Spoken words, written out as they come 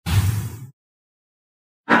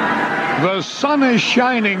The sun is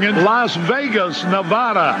shining in Las Vegas,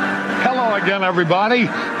 Nevada. Hello again, everybody.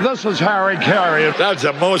 This is Harry Carey. That's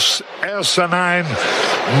the most asinine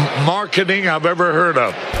marketing I've ever heard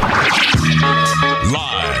of.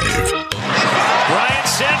 Live. Bryant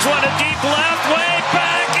sends one to deep left, way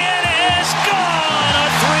back. It is gone. A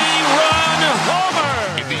three-run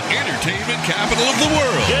homer. In the entertainment capital of the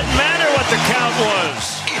world. Didn't matter what the count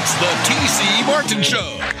was. It's the T.C. Martin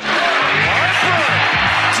Show. Harper,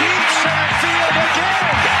 deep center field again.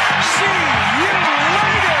 See you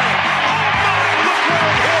later. Oh my, look where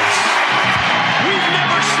it hits. We've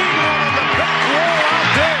never seen one on the back wall out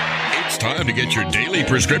there. It's time to get your daily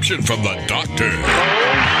prescription from the doctor. Oh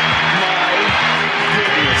my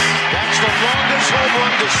goodness. That's the longest home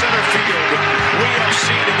run to center field we have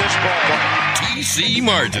seen in this ballpark. T.C.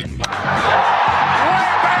 Martin. Way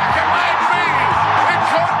back it might be. It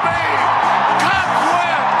could be. Cubs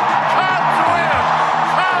win. Cubs win.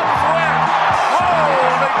 Cubs win.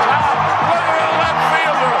 Holy cow. Look at the left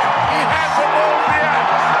fielder. He hasn't moved yet.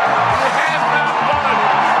 He has not done it.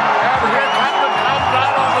 And here come the Cubs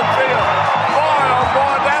out on the field. Boy, oh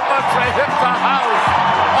boy, that must have hit the house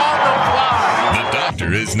on the fly. The doctor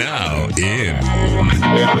is now in.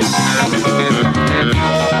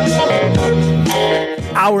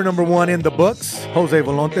 Hour number one in the books. Jose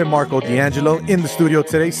Volonte, Marco D'Angelo in the studio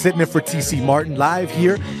today, sitting in for TC Martin, live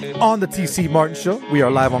here on the TC Martin Show. We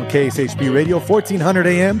are live on KSHB Radio, 1400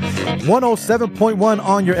 AM, 107.1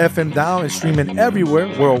 on your FM dial, and streaming everywhere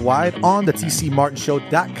worldwide on the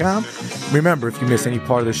TCMartinShow.com. Remember, if you miss any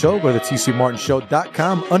part of the show, go to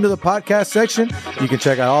TCMartinShow.com. Under the podcast section, you can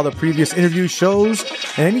check out all the previous interview shows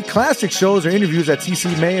and any classic shows or interviews that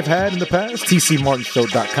TC may have had in the past.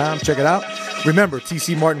 TCMartinShow.com. Check it out. Remember,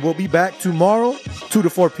 TC Martin will be back tomorrow, 2 to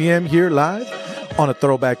 4 p.m. here live on a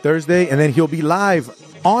Throwback Thursday. And then he'll be live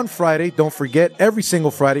on Friday. Don't forget, every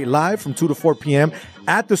single Friday, live from 2 to 4 p.m.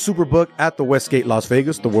 at the Superbook at the Westgate, Las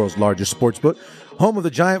Vegas, the world's largest sports book. Home of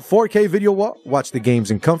the giant 4K video wall. Watch the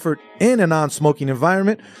games in comfort in a non-smoking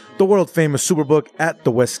environment. The world-famous Superbook at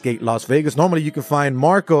the Westgate, Las Vegas. Normally, you can find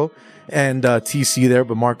Marco and TC there,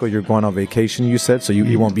 but Marco, you're going on vacation, you said, so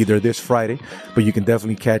you won't be there this Friday, but you can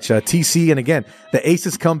definitely catch TC. And again, the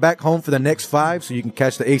Aces come back home for the next 5, so you can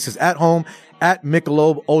catch the Aces at home at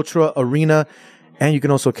Michelob Ultra Arena, and you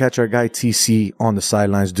can also catch our guy TC on the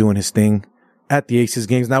sidelines doing his thing at the Aces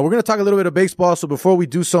games. Now, we're going to talk a little bit of baseball, so before we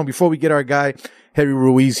do so, and before we get our guy Harry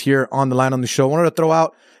Ruiz here on the line on the show, I wanted to throw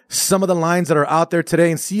out some of the lines that are out there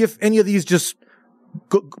today and see if any of these just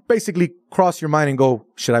basically cross your mind and go,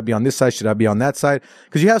 should I be on this side? Should I be on that side?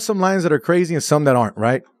 Because you have some lines that are crazy and some that aren't,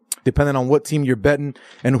 right? Depending on what team you're betting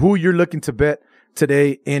and who you're looking to bet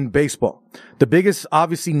today in baseball. The biggest,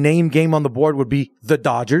 obviously, name game on the board would be the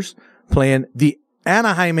Dodgers playing the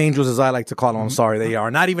Anaheim Angels, as I like to call them. I'm sorry, they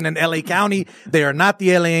are not even in LA County. They are not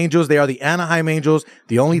the LA Angels. They are the Anaheim Angels.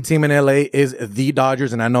 The only team in LA is the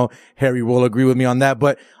Dodgers, and I know Harry will agree with me on that.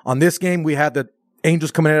 But on this game, we had the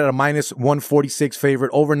Angels coming in at a minus 146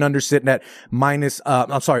 favorite, over and under sitting at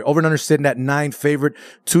over and under sitting at 9 favorite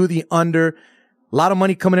to the under. A lot of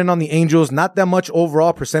money coming in on the Angels, not that much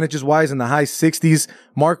overall percentages wise in the high 60s.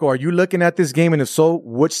 Marco, are you looking at this game? And if so,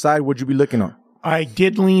 which side would you be looking on? I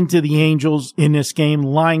did lean to the Angels in this game.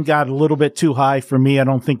 Line got a little bit too high for me. I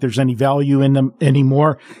don't think there's any value in them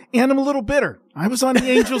anymore. And I'm a little bitter. I was on the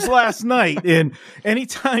Angels last night, and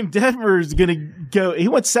anytime Denver is going to go, he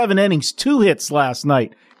went 7 innings, 2 hits last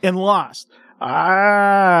night and lost.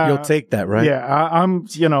 You'll take that, right? Yeah,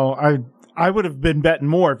 I would have been betting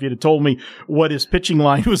more if you'd have told me what his pitching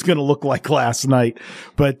line was going to look like last night.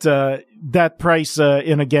 But that price,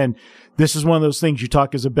 and again, this is one of those things you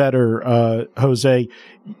talk as a bettor, Jose.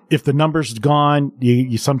 If the number's gone,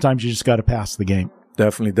 you sometimes you just got to pass the game.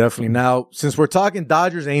 Definitely. Now, since we're talking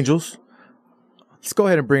Dodgers Angels, let's go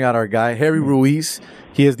ahead and bring out our guy, Harry Ruiz.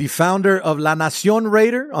 He is the founder of La Nación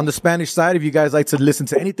Raider on the Spanish side, if you guys like to listen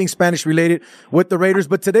to anything Spanish related with the Raiders.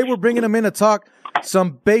 But today we're bringing him in to talk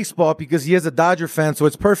some baseball because he is a Dodger fan, so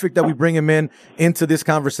it's perfect that we bring him into this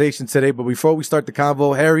conversation today. But before we start the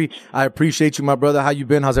convo, Harry, I appreciate you, my brother. How you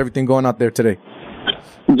been? How's everything going out there today?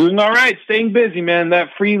 Doing all right. Staying busy, man. That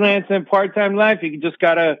freelance and part-time life, you just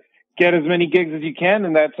got to get as many gigs as you can,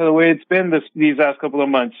 and that's the way it's been these last couple of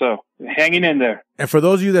months. So hanging in there. And for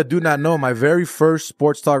those of you that do not know, my very first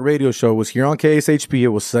sports talk radio show was here on KSHP. It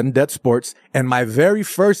was Sudden Death Sports, and my very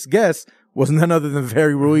first guest was none other than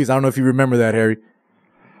Harry Ruiz. I don't know if you remember that, Harry.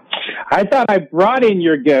 I thought I brought in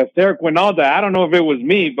your guest, Eric Winalda. I don't know if it was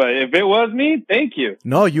me, but if it was me, thank you.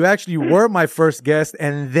 No, you actually were my first guest,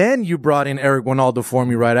 and then you brought in Eric Winalda for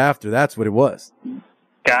me right after. That's what it was.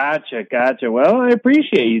 Gotcha. Well, I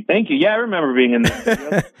appreciate you. Thank you. Yeah, I remember being in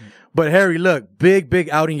there. But Harry, look, big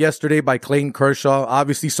outing yesterday by Clayton Kershaw.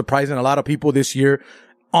 Obviously surprising a lot of people this year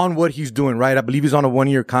on what he's doing, right? I believe he's on a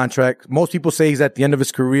 1-year contract. Most people say he's at the end of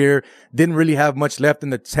his career, didn't really have much left in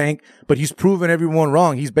the tank, but he's proven everyone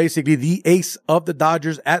wrong. He's basically the ace of the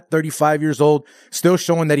Dodgers at 35 years old, still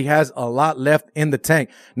showing that he has a lot left in the tank.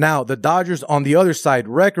 Now, the Dodgers on the other side,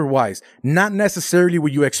 record-wise, not necessarily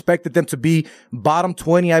what you expected them to be. Bottom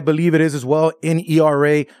 20, I believe it is as well, in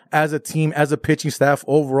ERA as a team, as a pitching staff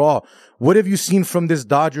overall. What have you seen from this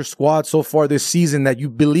Dodger squad so far this season that you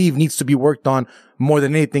believe needs to be worked on more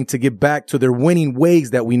than anything to get back to their winning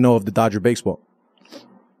ways that we know of the Dodger baseball?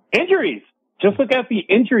 Injuries. Just look at the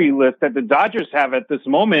injury list that the Dodgers have at this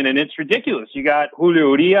moment, and it's ridiculous. You got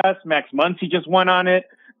Julio Urias, Max Muncy just went on it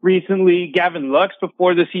recently. Gavin Lux,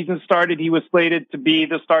 before the season started, he was slated to be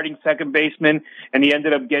the starting second baseman, and he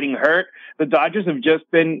ended up getting hurt. The Dodgers have just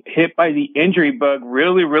been hit by the injury bug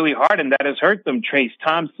really, really hard, and that has hurt them. Trace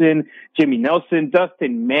Thompson, Jimmy Nelson,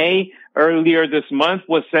 Dustin May earlier this month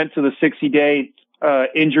was sent to the 60-day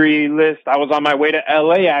injury list. I was on my way to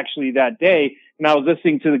LA actually that day, and I was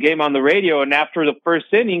listening to the game on the radio, and after the first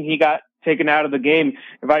inning, he got taken out of the game,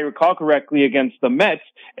 if I recall correctly, against the Mets.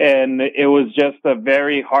 And it was just a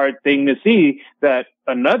very hard thing to see that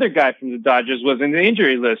another guy from the Dodgers was in the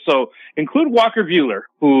injury list. So include Walker Buehler,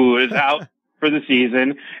 who is out for the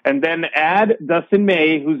season, and then add Dustin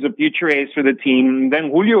May, who's a future ace for the team. And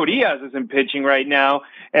then Julio Urias isn't pitching right now.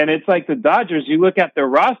 And it's like the Dodgers, you look at their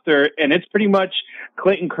roster, and it's pretty much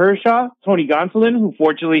Clayton Kershaw, Tony Gonsolin, who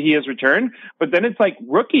fortunately he has returned. But then it's like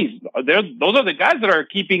rookies. Those are the guys that are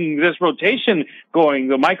keeping this rotation going.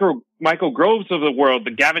 The Michael Groves of the world,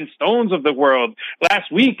 the Gavin Stones of the world. Last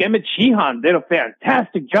week, Emmett Sheehan did a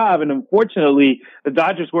fantastic job, and unfortunately, the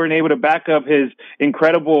Dodgers weren't able to back up his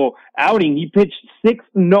incredible outing. He pitched 6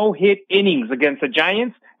 no-hit innings against the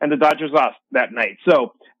Giants, and the Dodgers lost that night.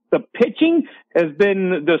 So the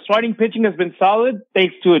starting pitching has been solid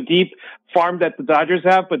thanks to a deep farm that the Dodgers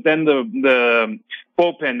have, but then the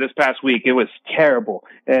bullpen this past week, it was terrible,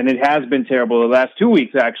 and it has been terrible the last 2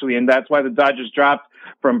 weeks actually, and that's why the Dodgers dropped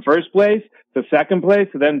from first place to second place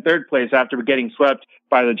to then third place after getting swept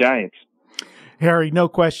by the Giants. Harry, no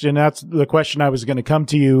question. That's the question I was going to come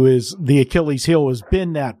to you is the Achilles heel has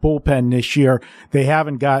been that bullpen this year. They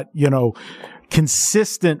haven't got,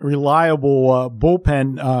 consistent, reliable,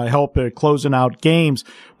 bullpen, help at closing out games.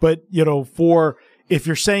 But, if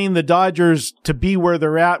you're saying the Dodgers to be where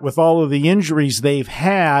they're at with all of the injuries they've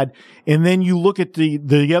had, and then you look at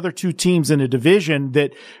the other two teams in a division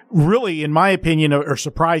that really, in my opinion, are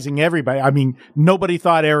surprising everybody. I mean, nobody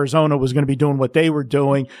thought Arizona was going to be doing what they were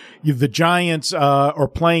doing. The Giants are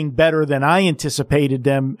playing better than I anticipated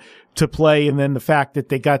them to play. And then the fact that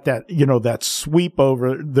they got that, that sweep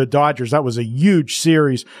over the Dodgers, that was a huge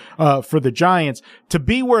series for the Giants. To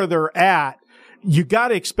be where they're at, you got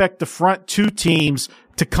to expect the front two teams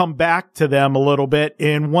to come back to them a little bit.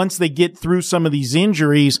 And once they get through some of these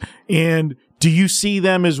injuries, and do you see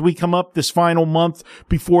them as we come up this final month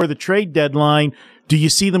before the trade deadline? Do you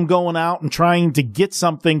see them going out and trying to get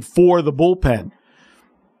something for the bullpen?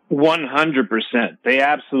 100%. They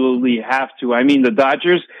absolutely have to. I mean, the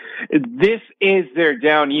Dodgers, this is their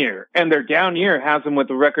down year, and their down year has them with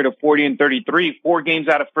a record of 40-33, 4 games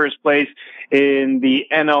out of first place in the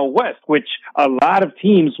NL West, which a lot of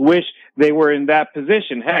teams wish they were in that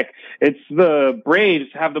position. Heck, it's the Braves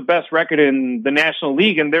have the best record in the National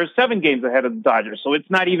League, and they're 7 games ahead of the Dodgers. So it's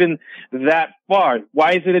not even that far.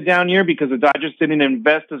 Why is it a down year? Because the Dodgers didn't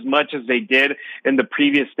invest as much as they did in the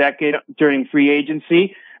previous decade during free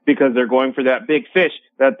agency, because they're going for that big fish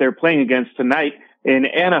that they're playing against tonight in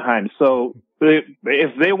Anaheim. So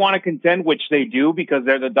if they want to contend, which they do because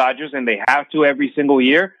they're the Dodgers and they have to every single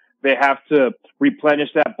year, they have to replenish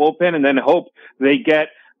that bullpen and then hope they get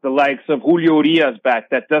the likes of Julio Urias back,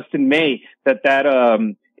 that Dustin May, that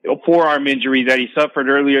forearm injury that he suffered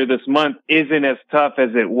earlier this month isn't as tough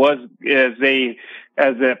as it was,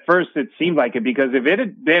 as at first it seemed like it, because if it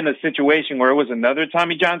had been a situation where it was another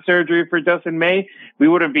Tommy John surgery for Dustin May, we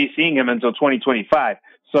wouldn't be seeing him until 2025.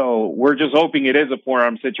 So we're just hoping it is a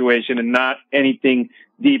forearm situation and not anything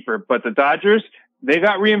deeper. But the Dodgers, they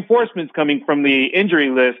got reinforcements coming from the injury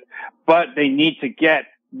list, but they need to get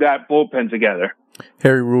that bullpen together.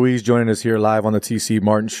 Harry Ruiz joining us here live on the TC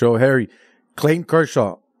Martin Show. Harry, Clayton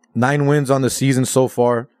Kershaw, 9 wins on the season so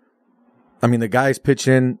far. I mean, the guy's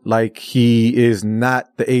pitching like he is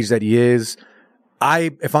not the age that he is.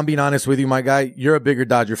 If I'm being honest with you, my guy, you're a bigger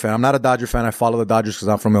Dodger fan. I'm not a Dodger fan. I follow the Dodgers because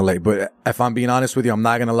I'm from LA. But if I'm being honest with you, I'm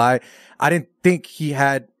not going to lie. I didn't think he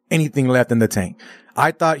had anything left in the tank.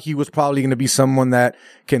 I thought he was probably going to be someone that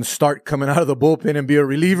can start coming out of the bullpen and be a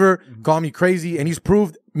reliever. Call me crazy. And he's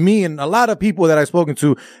proved me and a lot of people that I've spoken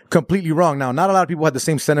to completely wrong. Now, not a lot of people had the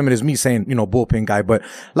same sentiment as me saying, bullpen guy, but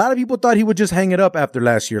a lot of people thought he would just hang it up after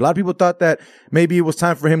last year. A lot of people thought that maybe it was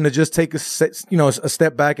time for him to just take a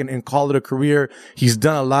step back and call it a career. He's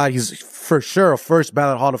done a lot. He's for sure a first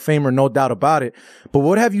ballot Hall of Famer, no doubt about it. But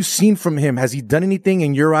what have you seen from him? Has he done anything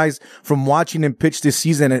in your eyes from watching him pitch this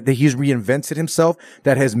season that he's reinvented himself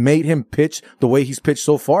that has made him pitch the way he's pitched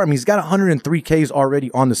so far? I mean, he's got 103 Ks already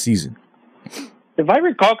on the season. If I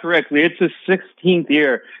recall correctly, it's his 16th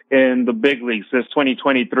year in the big leagues, this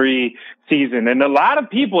 2023 season. And a lot of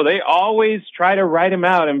people, they always try to write him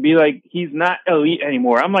out and be like, he's not elite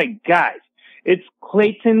anymore. I'm like, guys, it's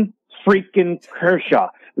Clayton freaking Kershaw.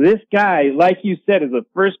 This guy, like you said, is a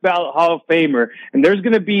first ballot Hall of Famer. And there's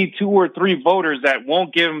going to be 2 or 3 voters that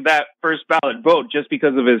won't give him that first ballot vote just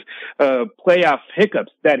because of his playoff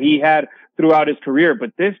hiccups that he had throughout his career.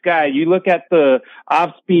 But this guy, you look at the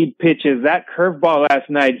off-speed pitches, that curveball last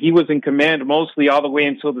night, he was in command mostly all the way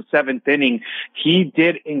until the 7th inning. He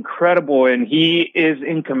did incredible, and he is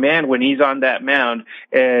in command when he's on that mound.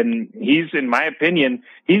 And he's, in my opinion,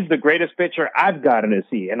 he's the greatest pitcher I've gotten to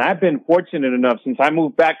see. And I've been fortunate enough since I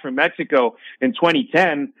moved back from Mexico in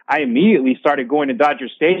 2010, I immediately started going to Dodger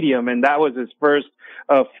Stadium, and that was his first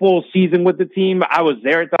full season with the team. I was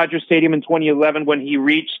there at Dodger Stadium in 2011 when he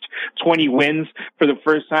reached 20 wins for the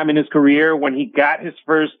first time in his career, when he got his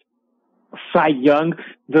first Cy Young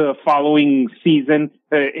the following season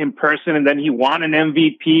in person, and then he won an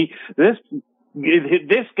MVP.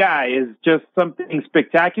 This guy is just something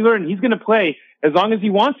spectacular, and he's going to play as long as he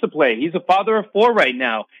wants to play. He's a father of 4 right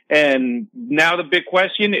now. And now the big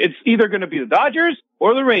question, it's either going to be the Dodgers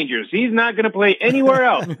or the Rangers. He's not going to play anywhere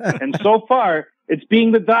else. And so far, it's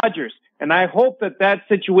being the Dodgers. And I hope that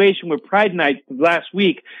situation with Pride Night last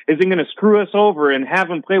week isn't going to screw us over and have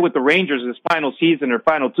him play with the Rangers his final season or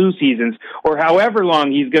final 2 seasons, or however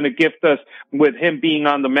long he's going to gift us with him being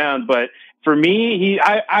on the mound. But for me,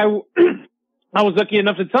 I was lucky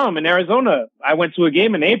enough to tell him in Arizona, I went to a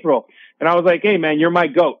game in April, and I was like, hey, man, you're my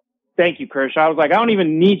GOAT. Thank you, Kershaw. I was like, I don't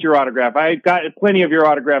even need your autograph. I got plenty of your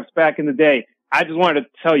autographs back in the day. I just wanted to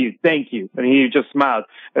tell you, thank you. And he just smiled.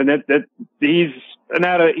 And he's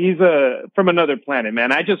from another planet,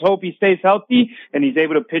 man. I just hope he stays healthy and he's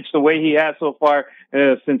able to pitch the way he has so far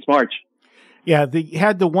since March. Yeah, they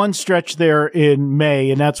had the one stretch there in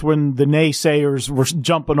May, and that's when the naysayers were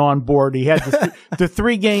jumping on board. He had the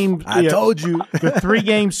 3-game, I told you, the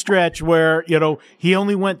 3-game stretch where, he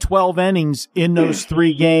only went 12 innings in those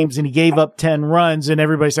 3 games and he gave up 10 runs, and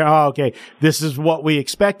everybody said, oh, okay, this is what we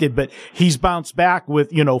expected. But he's bounced back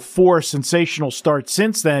with, 4 sensational starts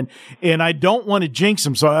since then. And I don't want to jinx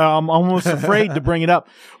him, so I'm almost afraid to bring it up.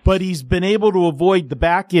 But he's been able to avoid the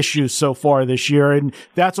back issues so far this year. And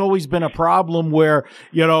that's always been a problem where,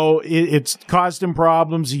 it's caused him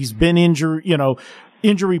problems. He's been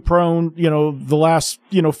injury prone, the last,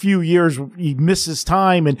 few years. He misses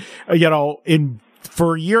time and,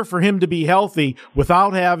 for a year for him to be healthy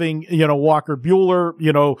without having, Walker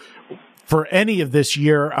Buehler, for any of this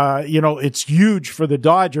year, it's huge for the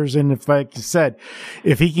Dodgers. And like I said,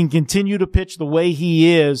 if he can continue to pitch the way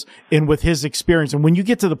he is and with his experience, and when you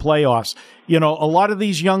get to the playoffs, a lot of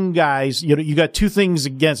these young guys, you got 2 things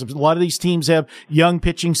against them. A lot of these teams have young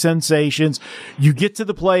pitching sensations. You get to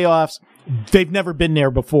the playoffs, they've never been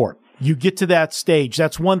there before. You get to that stage.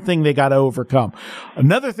 That's one thing they got to overcome.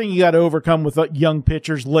 Another thing you got to overcome with young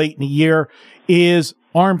pitchers late in the year is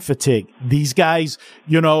arm fatigue. These guys,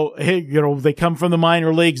 they come from the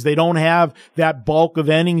minor leagues. They don't have that bulk of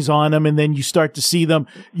innings on them. And then you start to see them,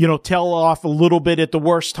 tail off a little bit at the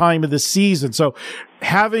worst time of the season. So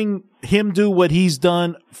having him do what he's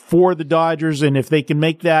done for the Dodgers, and if they can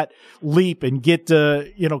make that leap and get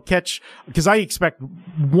to, catch, because I expect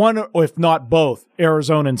one, if not both,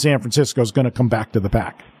 Arizona and San Francisco is going to come back to the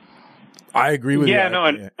pack. I agree with you.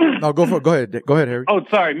 No, go ahead. Go ahead, Harry. Oh,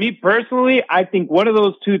 sorry. Me personally, I think one of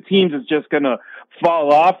those 2 teams is just going to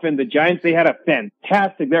fall off. And the Giants,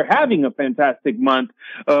 they're having a fantastic month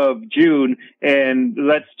of June. And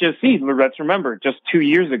let's remember, just 2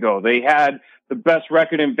 years ago, they had the best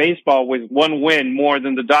record in baseball with 1 win more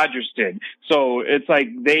than the Dodgers did. So it's like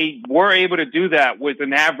they were able to do that with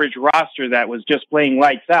an average roster that was just playing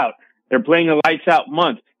lights out. They're playing a lights out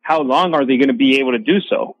month. How long are they going to be able to do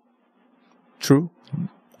so? True.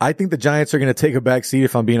 I think the Giants are going to take a back seat,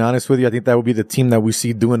 if I'm being honest with you. I think that will be the team that we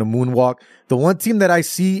see doing a moonwalk. The one team that I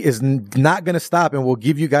see is not going to stop and will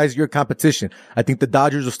give you guys your competition. I think the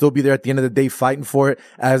Dodgers will still be there at the end of the day fighting for it,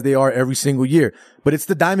 as they are every single year. But it's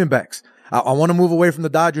the Diamondbacks. I want to move away from the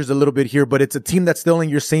Dodgers a little bit here, but it's a team that's still in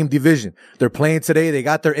your same division. They're playing today. They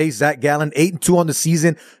got their ace, Zach Gallen, 8-2 on the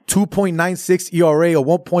season, 2.96 ERA, a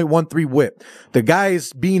 1.13 whip. The guy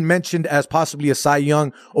is being mentioned as possibly a Cy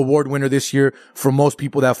Young award winner this year for most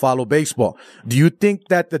people that follow baseball. Do you think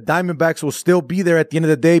that the Diamondbacks will still be there at the end of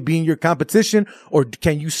the day being your competition, or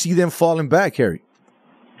can you see them falling back, Harry?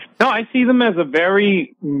 No, I see them as a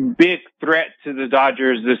very big threat to the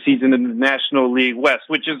Dodgers this season in the National League West,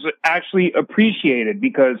 which is actually appreciated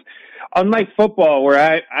because unlike football,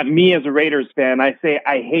 where me as a Raiders fan, I say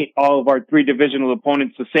I hate all of our three divisional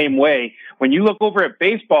opponents the same way. When you look over at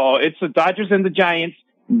baseball, it's the Dodgers and the Giants.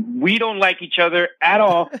 We don't like each other at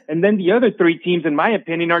all. And then the other three teams, in my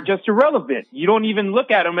opinion, are just irrelevant. You don't even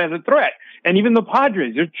look at them as a threat. And even the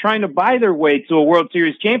Padres, they're trying to buy their way to a World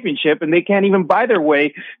Series championship, and they can't even buy their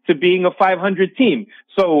way to being a 500 team.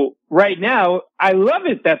 So right now, I love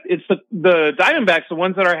it that it's the Diamondbacks, the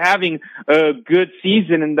ones that are having a good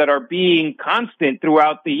season and that are being constant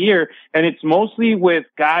throughout the year. And it's mostly with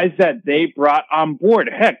guys that they brought on board.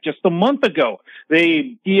 Heck, just a month ago,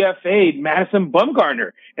 they DFA'd Madison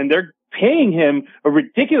Bumgarner, and they're paying him a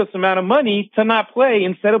ridiculous amount of money to not play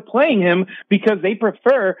instead of playing him because they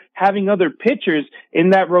prefer having other pitchers in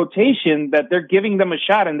that rotation, that they're giving them a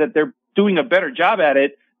shot and that they're doing a better job at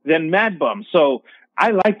it than Mad Bum. So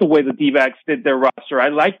I like the way the D-backs did their roster. I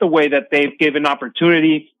like the way that they've given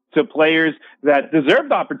opportunity to players that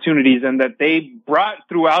deserved opportunities and that they brought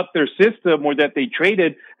throughout their system or that they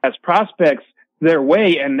traded as prospects their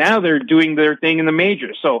way, and now they're doing their thing in the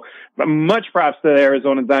majors. So much props to the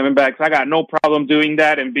Arizona Diamondbacks. I got no problem doing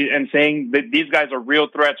that and saying that these guys are real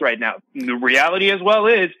threats right now. The reality as well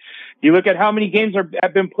is, you look at how many games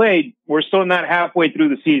have been played, we're still not halfway through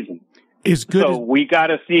the season. So we got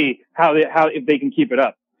to see how if they can keep it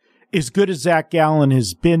up. As good as Zach Gallen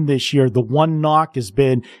has been this year, the one knock has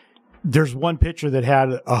been there's one pitcher that had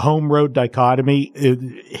a home road dichotomy.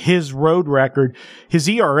 His road record, his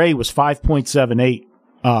ERA was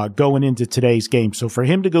 5.78 going into today's game. So for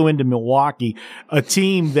him to go into Milwaukee, a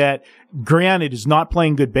team that granted is not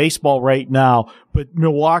playing good baseball right now, but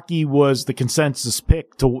Milwaukee was the consensus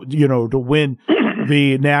pick to win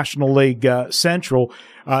the National League Central,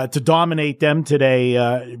 to dominate them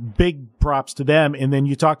today. Big props to them. And then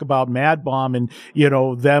you talk about Mad Bomb and,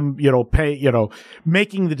 them,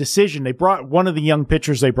 making the decision. They brought one of the young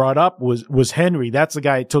pitchers they brought up was Henry. That's the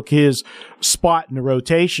guy that took his spot in the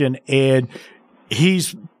rotation, and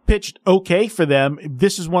he's pitched okay for them.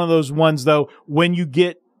 This is one of those ones though, when you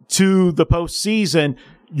get to the postseason,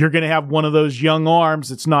 you're going to have one of those young arms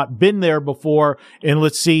that's not been there before. And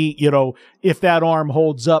let's see, if that arm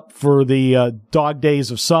holds up for the dog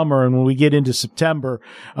days of summer. And when we get into September,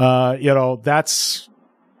 that's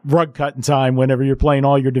rug cutting time whenever you're playing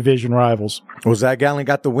all your division rivals. Well, Zach Gallen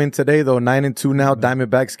got the win today, though, 9-2 now.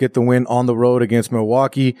 Diamondbacks get the win on the road against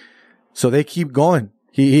Milwaukee. So they keep going.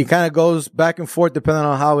 He kind of goes back and forth depending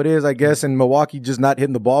on how it is, I guess. And Milwaukee just not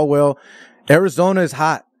hitting the ball well. Arizona is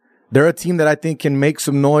hot. They're a team that I think can make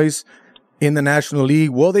some noise in the National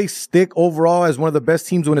League. Will they stick overall as one of the best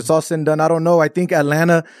teams when it's all said and done? I don't know. I think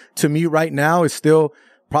Atlanta, to me right now, is still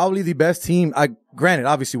probably the best team. Granted,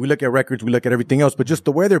 obviously, we look at records, we look at everything else, but just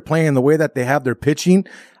the way they're playing, the way that they have their pitching,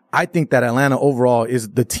 I think that Atlanta overall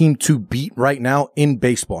is the team to beat right now in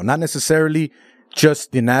baseball. Not necessarily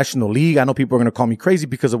just the National League. I know people are going to call me crazy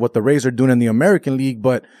because of what the Rays are doing in the American League,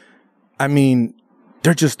 but I mean,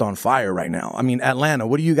 they're just on fire right now. I mean, Atlanta,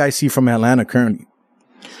 what do you guys see from Atlanta currently?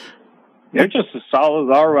 They're just a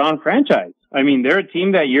solid all-around franchise. I mean, they're a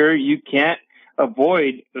team that you can't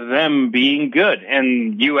avoid them being good.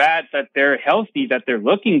 And you add that they're healthy, that they're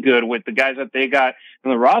looking good with the guys that they got on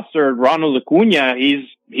the roster. Ronald Acuna, he's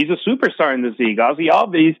a superstar in this league. Ozzy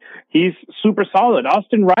Albies, he's super solid.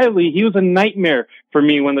 Austin Riley, he was a nightmare for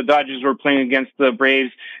me when the Dodgers were playing against the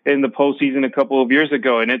Braves in the postseason a couple of years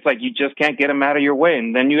ago. And it's like, you just can't get him out of your way.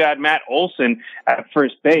 And then you add Matt Olson at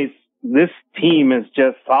first base. This team is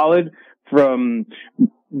just solid from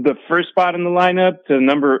the first spot in the lineup to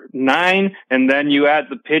number 9. And then you add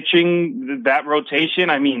the pitching, that rotation.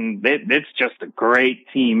 I mean, it's just a great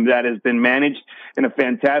team that has been managed in a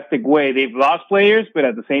fantastic way. They've lost players, but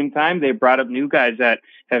at the same time, they brought up new guys that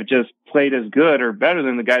have just played as good or better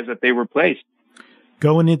than the guys that they replaced.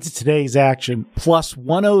 Going into today's action, plus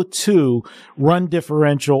 102 run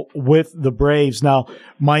differential with the Braves. Now,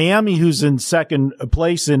 Miami, who's in second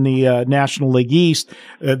place in the National League East,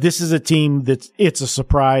 this is a team it's a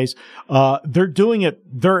surprise. They're doing it.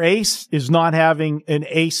 Their ace is not having an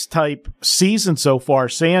ace type season so far,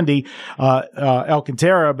 Sandy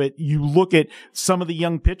Alcantara, but you look at some of the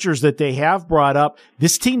young pitchers that they have brought up,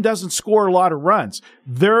 this team doesn't score a lot of runs.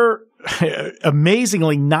 Their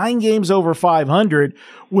amazingly 9 games over 500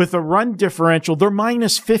 with a run differential. They're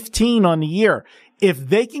minus 15 on the year. If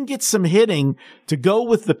they can get some hitting to go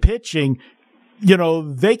with the pitching,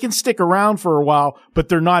 they can stick around for a while, but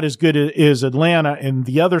they're not as good as Atlanta. And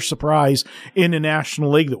the other surprise in the National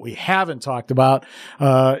League that we haven't talked about,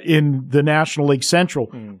 in the National League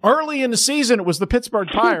Central. Early in the season, it was the Pittsburgh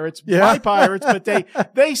Pirates, my Pirates, but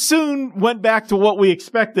they soon went back to what we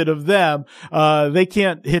expected of them. They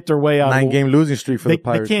can't hit their way out. 9-game losing streak for the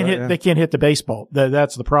Pirates. They can't hit the baseball.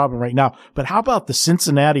 That's the problem right now. But how about the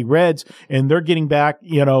Cincinnati Reds? And they're getting back,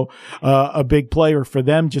 a big player for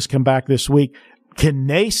them just come back this week. Can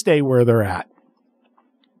they stay where they're at?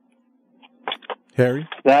 Harry?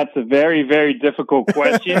 That's a very, very difficult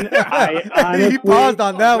question. I honestly, he paused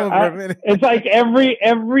on that one for a minute. It's like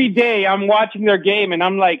every day I'm watching their game and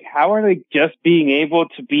I'm like, how are they just being able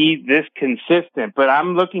to be this consistent? But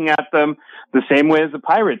I'm looking at them the same way as the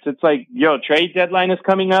Pirates. It's like, trade deadline is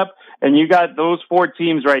coming up and you got those 4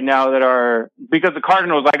 teams right now that are, because the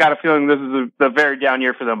Cardinals, I got a feeling this is a very down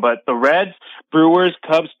year for them, but the Reds, Brewers,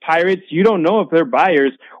 Cubs, Pirates, you don't know if they're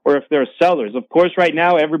buyers or if they're sellers. Of course, right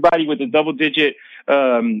now, everybody with a double-digit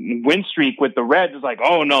win streak with the Reds is like,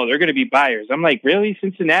 oh, no, they're going to be buyers. I'm like, really?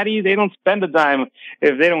 Cincinnati? They don't spend a dime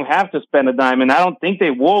if they don't have to spend a dime, and I don't think they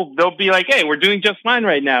will. They'll be like, hey, we're doing just fine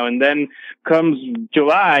right now, and then comes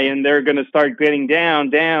July, and they're going to start getting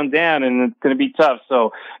down, and it's going to be tough.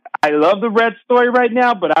 So I love the Reds story right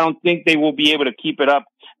now, but I don't think they will be able to keep it up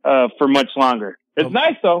for much longer. It's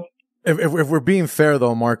nice, though. If we're being fair,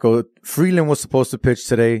 though, Marco, Freeland was supposed to pitch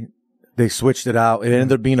today. They switched it out. It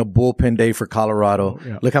ended up being a bullpen day for Colorado. Oh,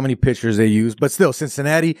 yeah. Look how many pitchers they used. But still,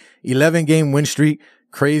 Cincinnati, 11-game win streak,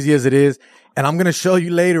 crazy as it is. And I'm going to show you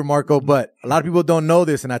later, Marco, but a lot of people don't know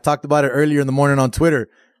this, and I talked about it earlier in the morning on Twitter.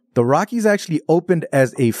 The Rockies actually opened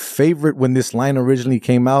as a favorite when this line originally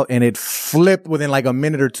came out, and it flipped within like a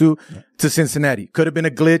minute or two to Cincinnati. Could have been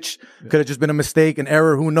a glitch. Could have just been a mistake, an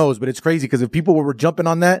error. Who knows? But it's crazy because if people were jumping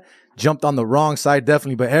on that, jumped on the wrong side,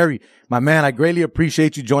 definitely. But Harry, my man, I greatly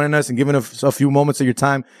appreciate you joining us and giving us a few moments of your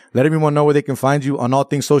time. Let everyone know where they can find you on all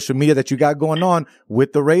things social media that you got going on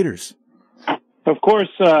with the Raiders. Of course,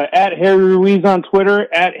 at Harry Ruiz on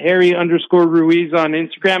Twitter, at Harry_Ruiz on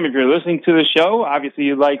Instagram. If you're listening to the show, obviously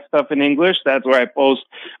you like stuff in English. That's where I post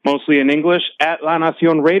mostly in English. At La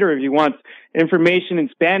Nacion Raider, if you want information in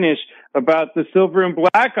Spanish about the silver and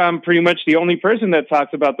black, I'm pretty much the only person that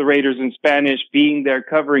talks about the Raiders in Spanish, being there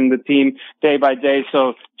covering the team day by day.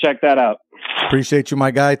 So check that out. Appreciate you, my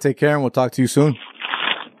guy. Take care, and we'll talk to you soon.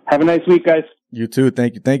 Have a nice week, guys. You too.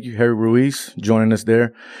 Thank you. Harry Ruiz joining us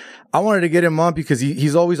there. I wanted to get him on because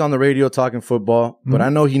he's always on the radio talking football, but I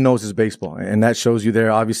know he knows his baseball, and that shows you there,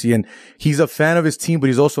 obviously. And he's a fan of his team, but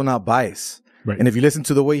he's also not biased. Right. And if you listen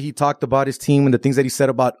to the way he talked about his team and the things that he said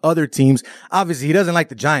about other teams, obviously he doesn't like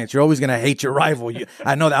the Giants. You're always going to hate your rival.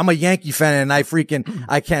 I know that. I'm a Yankee fan and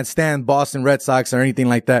I can't stand Boston Red Sox or anything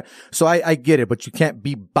like that. So I get it, but you can't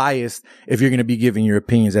be biased if you're going to be giving your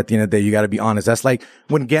opinions. At the end of the day, you got to be honest. That's like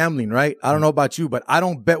when gambling, right? I don't know about you, but I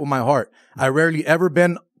don't bet with my heart. I rarely ever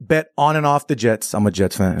bet on and off the Jets. I'm a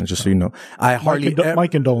Jets fan, just so you know. My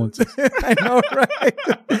condolences. I know, right?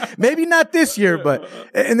 Maybe not this year, but,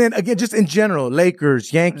 and then again, just in general,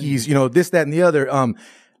 Lakers, Yankees, this, that, and the other.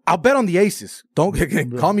 I'll bet on the aces. Don't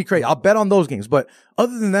call me crazy. I'll bet on those games. But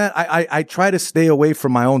other than that, I try to stay away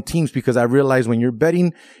from my own teams because I realize when you're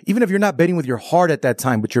betting, even if you're not betting with your heart at that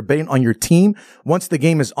time, but you're betting on your team, once the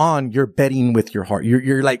game is on, you're betting with your heart.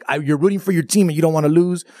 You're like, you're rooting for your team and you don't want to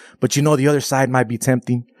lose, but the other side might be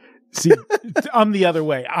tempting. See, I'm the other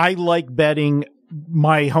way. I like betting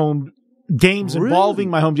my home games involving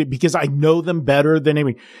my home team because I know them better than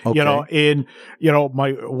anything. Okay.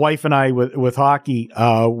 My wife and I with hockey,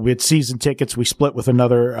 with season tickets, we split with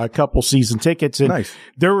another couple season tickets. And nice.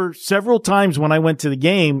 There were several times when I went to the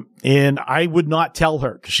game and I would not tell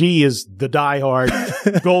her 'cause she is the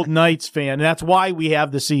diehard Golden Knights fan. And that's why we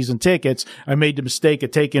have the season tickets. I made the mistake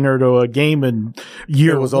of taking her to a game in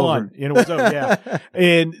year one. Over. And it was over. Yeah.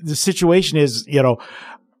 And the situation is,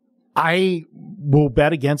 I will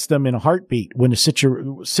bet against them in a heartbeat when the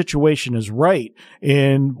situation is right.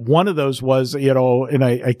 And one of those was, and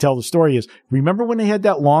I tell the story is, remember when they had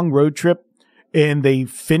that long road trip and they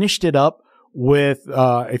finished it up with,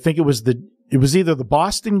 I think it was either the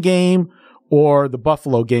Boston game or the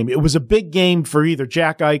Buffalo game. It was a big game for either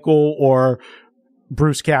Jack Eichel or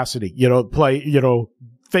Bruce Cassidy,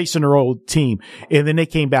 facing their old team. And then they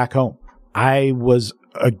came back home. I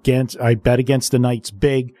bet against the Knights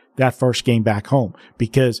big that first game back home,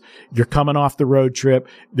 because you're coming off the road trip.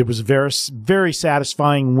 There was a very, very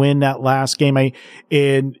satisfying win that last game. I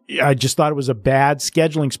just thought it was a bad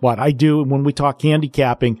scheduling spot. When we talk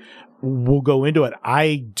handicapping, we'll go into it.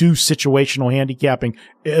 I do situational handicapping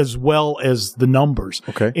as well as the numbers.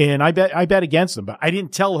 Okay. And I bet against them, but I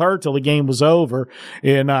didn't tell her till the game was over.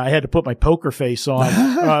 And I had to put my poker face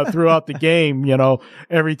on, throughout the game.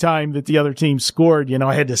 Every time that the other team scored,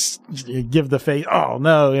 I had to give the face. Oh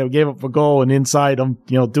no, gave up a goal, and inside I'm,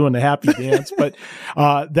 doing the happy dance. But,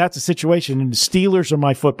 that's a situation. And the Steelers are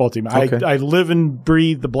my football team. Okay. I live and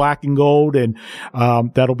breathe the black and gold, and,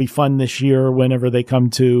 that'll be fun this year whenever they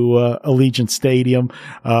come to, Allegiant Stadium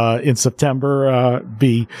in September.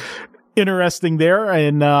 Be interesting there,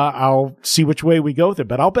 and I'll see which way we go with it.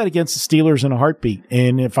 But I'll bet against the Steelers in a heartbeat.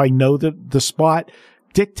 And if I know that the spot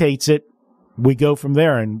dictates it, we go from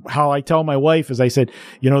there. And how I tell my wife is, I said,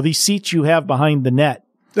 these seats you have behind the net,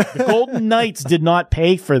 the Golden Knights did not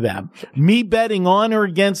pay for them. Me betting on or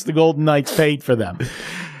against the Golden Knights paid for them.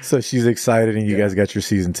 So she's excited, and you guys got your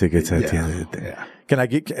season tickets at the end of the day.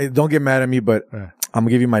 Yeah. Don't get mad at me, but I'm going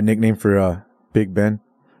to give you my nickname for Big Ben.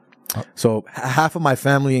 So half of my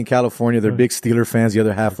family in California, they're big Steeler fans. The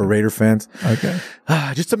other half are Raider fans. Okay.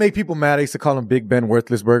 Just to make people mad, I used to call him Big Ben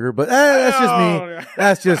Worthless Burger, but that's just me.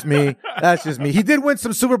 That's just me. That's just me. He did win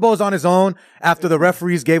some Super Bowls on his own after the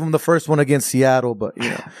referees gave him the first one against Seattle, but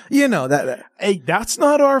that. Hey, that's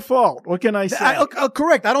not our fault. What can I say?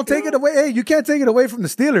 Correct. I don't take it away. Hey, you can't take it away from the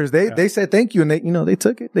Steelers. They said thank you, and they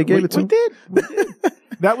took it. They gave it to him. We did.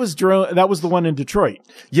 That was the one in Detroit.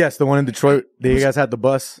 Yes, the one in Detroit. You guys had the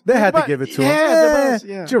bus. They had to give it to him. The bus,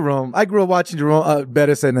 yeah. Jerome. I grew up watching Jerome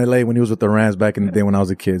Bettis in LA when he was with the Rams back in the day when I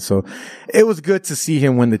was a kid. So it was good to see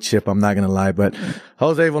him win the chip. I'm not going to lie. But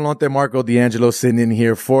Jose Volonte, Marco D'Angelo sitting in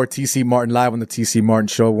here for TC Martin, live on the TC Martin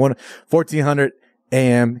Show. 1400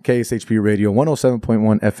 AM, KSHP Radio,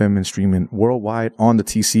 107.1 FM, and streaming worldwide on the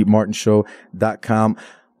TCMartinShow.com.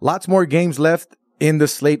 Lots more games left in the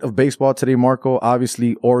slate of baseball today, Marco.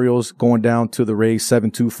 Obviously, Orioles going down to the Rays,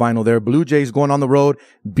 7-2 final there. Blue Jays going on the road,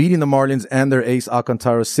 beating the Marlins and their ace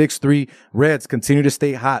Alcantara 6-3. Reds continue to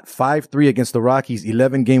stay hot, 5-3 against the Rockies,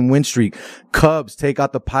 11-game win streak. Cubs take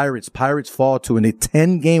out the Pirates. Pirates fall to a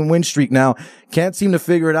 10-game win streak now. Can't seem to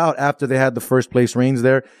figure it out after they had the first place reigns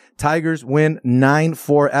there. Tigers win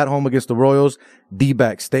 9-4 at home against the Royals.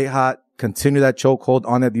 D-backs stay hot, continue that chokehold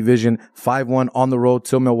on that division, 5-1 on the road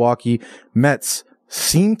till Milwaukee. Mets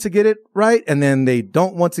seem to get it right, and then they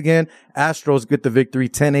don't once again. Astros get the victory,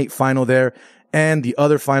 10-8 final there. And the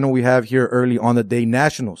other final we have here early on the day,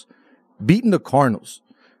 Nationals beating the Cardinals.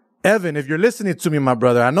 Evan, if you're listening to me, my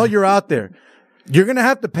brother, I know you're out there. You're going to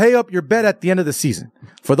have to pay up your bet at the end of the season.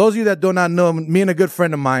 For those of you that do not know, me and a good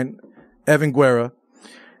friend of mine, Evan Guerra,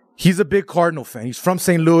 he's a big Cardinal fan. He's from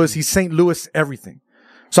St. Louis. He's St. Louis everything.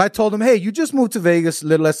 So I told him, hey, you just moved to Vegas a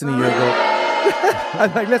little less than a year ago.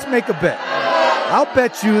 I'm like, let's make a bet. I'll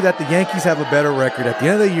bet you that the Yankees have a better record at the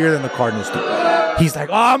end of the year than the Cardinals do. He's like,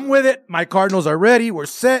 oh, I'm with it. My Cardinals are ready. We're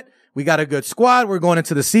set. We got a good squad. We're going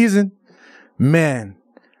into the season. Man,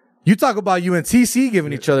 you talk about you and TC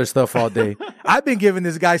giving each other stuff all day. I've been giving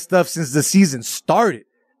this guy stuff since the season started.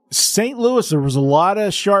 St. Louis, there was a lot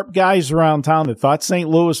of sharp guys around town that thought St.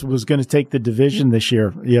 Louis was going to take the division this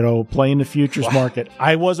year, playing the futures market.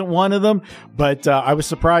 I wasn't one of them, but I was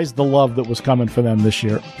surprised the love that was coming for them this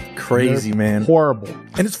year. Crazy, man. Horrible.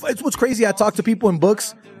 And it's what's crazy. I talk to people in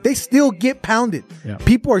books. They still get pounded. Yeah.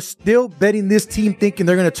 People are still betting this team thinking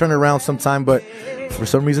they're going to turn it around sometime, but for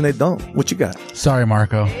some reason they don't. What you got? Sorry,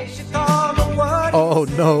 Marco. Oh,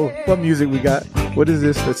 no. What music we got? What is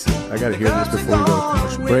this? Let's see. I got to hear this before we go to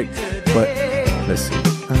commercial break. But let's see.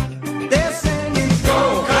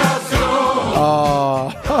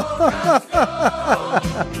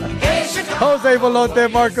 Jose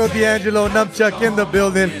Volonte, Marco D'Angelo, Numchuck in the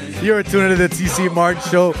building. You're tuning to the TC Martin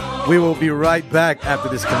Show. We will be right back after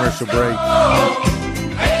this commercial break.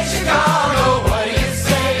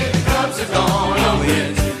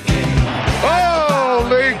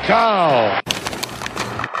 Holy cow!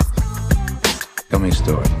 Tell me a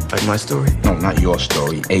story. Like my story? No, not your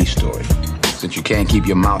story, a story. Since you can't keep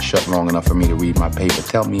your mouth shut long enough for me to read my paper,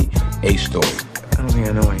 tell me a story. I don't think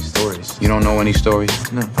I know any stories. You don't know any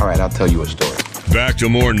stories? No. All right, I'll tell you a story. Back to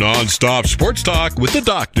more non-stop sports talk with the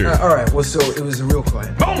doctor. All right, well, so it was a real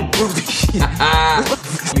client. Boom!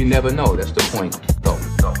 You never know. That's the point. Go.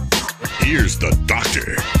 Here's the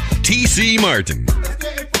doctor, TC Martin.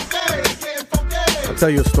 I'll tell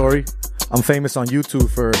you a story. I'm famous on YouTube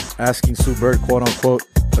for asking Sue Bird, quote unquote,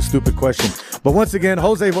 a stupid question. But once again,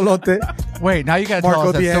 Jose Volonte, Wait, now you got to tell Marco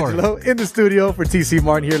us that story. D'Angelo in the studio for TC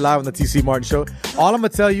Martin here live on the TC Martin Show. All I'm going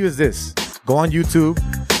to tell you is this. Go on YouTube,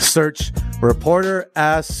 search reporter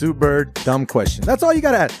asked Sue Bird dumb question. That's all you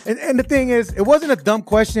got to ask. And the thing is, it wasn't a dumb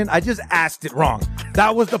question. I just asked it wrong.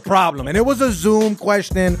 That was the problem. And it was a Zoom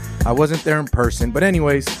question. I wasn't there in person. But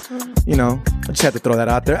anyways, you know, I just had to throw that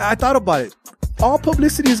out there. I thought about it. All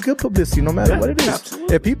publicity is good publicity, no matter what it is.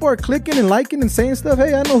 Absolutely. If people are clicking and liking and saying stuff,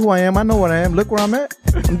 hey, I know who I am. I know what I am. Look where I'm at.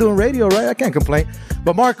 I'm doing radio, right? I can't complain.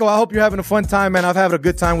 But Marco, I hope you're having a fun time, man. I've had a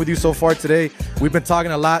good time with you so far today. We've been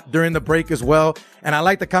talking a lot during the break as well. And I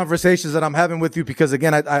like the conversations that I'm having with you because,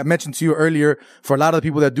 again, I mentioned to you earlier, for a lot of the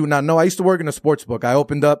people that do not know, I used to work in a sports book. I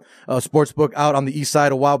opened up a sports book out on the east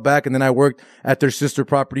side a while back, and then I worked at their sister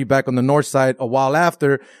property back on the north side a while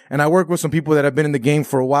after. And I worked with some people that have been in the game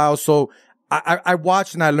for a while. So I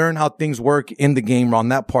watched and I learned how things work in the game on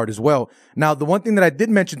that part as well. Now, the one thing that I did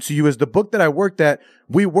mention to you is the book that I worked at,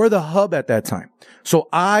 we were the hub at that time. So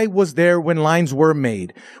I was there when lines were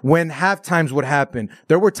made, when halftimes would happen.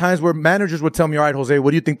 There were times where managers would tell me, all right, Jose,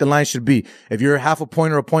 what do you think the line should be? If you're half a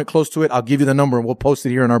point or a point close to it, I'll give you the number and we'll post it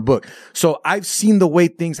here in our book. So I've seen the way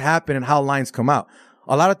things happen and how lines come out.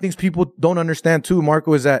 A lot of things people don't understand too,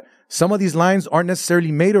 Marco, is that some of these lines aren't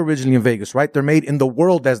necessarily made originally in Vegas, right? They're made in the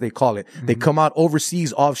world, as they call it. Mm-hmm. They come out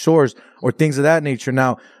overseas, offshores, or things of that nature.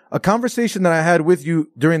 Now, a conversation that I had with you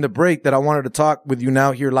during the break that I wanted to talk with you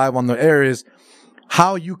now here live on the air is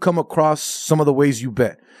how you come across some of the ways you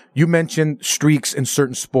bet. You mentioned streaks in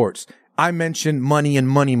certain sports. I mentioned money and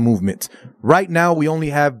money movement. Right now, we only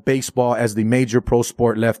have baseball as the major pro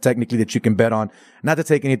sport left, technically, that you can bet on. Not to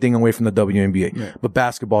take anything away from the WNBA, but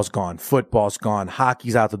basketball's gone. Football's gone.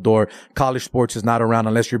 Hockey's out the door. College sports is not around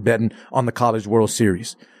unless you're betting on the College World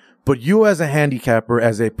Series. But you as a handicapper,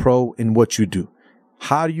 as a pro in what you do,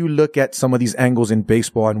 how do you look at some of these angles in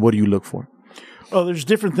baseball and what do you look for? Well, there's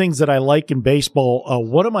different things that I like in baseball.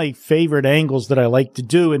 One of my favorite angles that I like to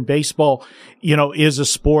do in baseball, is a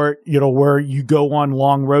sport, where you go on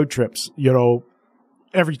long road trips.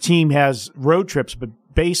 Every team has road trips, but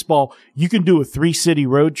baseball, you can do a 3-city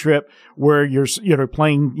road trip where you're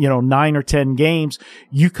playing, 9 or 10 games.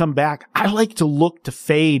 You come back. I like to look to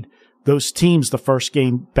fade those teams the first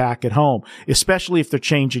game back at home, especially if they're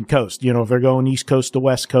changing coast, if they're going East Coast to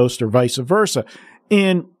West Coast or vice versa.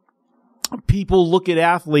 And people look at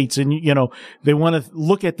athletes and, they want to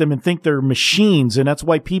look at them and think they're machines. And that's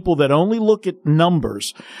why people that only look at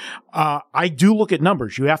numbers, I do look at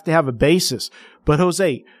numbers. You have to have a basis. But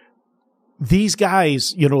Jose, these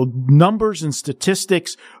guys, numbers and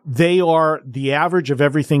statistics, they are the average of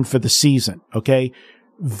everything for the season. Okay.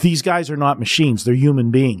 These guys are not machines. They're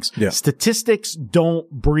human beings. Yeah. Statistics don't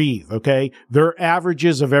breathe, okay? They're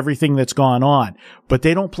averages of everything that's gone on, but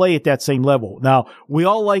they don't play at that same level. Now, we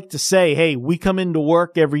all like to say, hey, we come into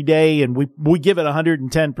work every day and we give it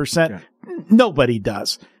 110%. Yeah. Nobody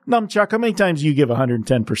does. Numchuck, how many times do you give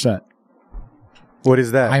 110%? What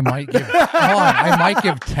is that? I might give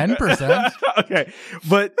 10%. Okay.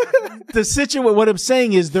 But what I'm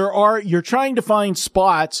saying is you're trying to find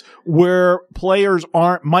spots where players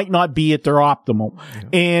might not be at their optimal. Yeah.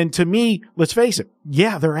 And to me, let's face it.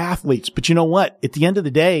 Yeah, they're athletes, but you know what? At the end of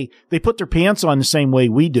the day, they put their pants on the same way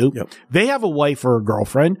we do. Yep. They have a wife or a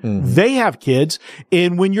girlfriend. Mm-hmm. They have kids.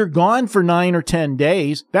 And when you're gone for 9 or 10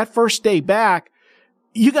 days, that first day back,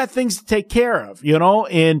 you got things to take care of,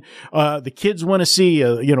 and the kids want to see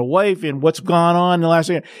wife and what's gone on in the last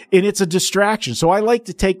year, and it's a distraction. So I like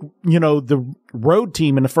to take, the road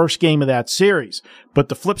team in the first game of that series. But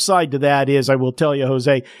the flip side to that is, I will tell you,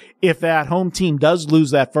 Jose, if that home team does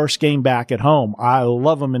lose that first game back at home, I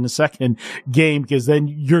love them in the second game because then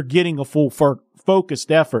you're getting a full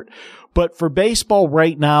focused effort. But for baseball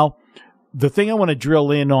right now, the thing I want to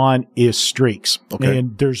drill in on is streaks. Okay.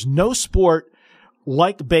 And there's no sport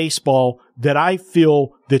like baseball that I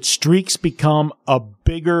feel that streaks become a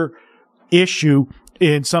bigger issue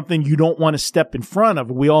and something you don't want to step in front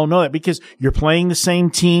of. We all know that because you're playing the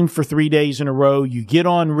same team for 3 days in a row. You get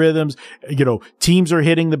on rhythms, teams are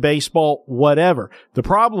hitting the baseball, whatever. The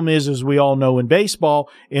problem is, as we all know in baseball,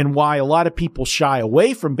 and why a lot of people shy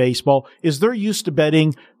away from baseball, is they're used to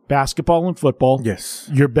betting basketball and football. Yes.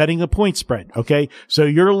 You're betting a point spread. Okay. So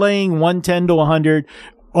you're laying 110 to 100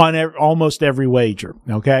 on almost every wager.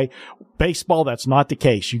 Okay. Baseball, that's not the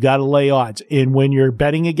case. You got to lay odds. And when you're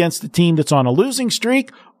betting against a team that's on a losing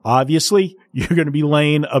streak, obviously you're going to be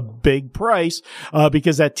laying a big price,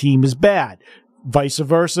 because that team is bad. Vice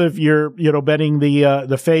versa, if you're, betting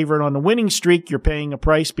the favorite on the winning streak, you're paying a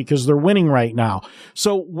price because they're winning right now.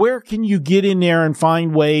 So where can you get in there and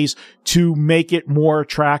find ways to make it more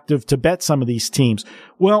attractive to bet some of these teams?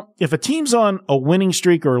 Well, if a team's on a winning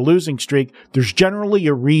streak or a losing streak, there's generally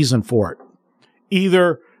a reason for it.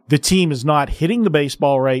 Either the team is not hitting the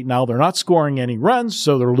baseball right now, they're not scoring any runs,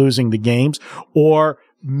 so they're losing the games, or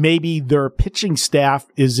maybe their pitching staff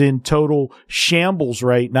is in total shambles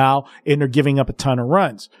right now and they're giving up a ton of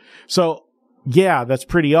runs. So yeah, that's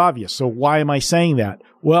pretty obvious. So why am I saying that?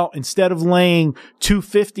 Well, instead of laying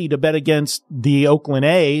 250 to bet against the Oakland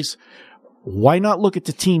A's, why not look at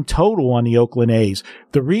the team total on the Oakland A's?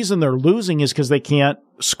 The reason they're losing is because they can't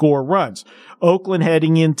score runs. Oakland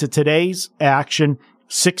heading into today's action,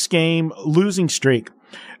 6-game losing streak,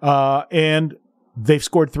 and they've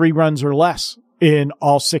scored 3 runs or less in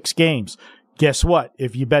all 6 games. Guess what?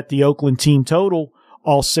 If you bet the Oakland team total,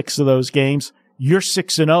 all 6 of those games, you're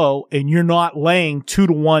 6-0 and you're not laying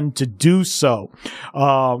 2-1 to do so.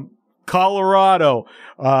 Colorado,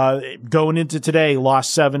 going into today,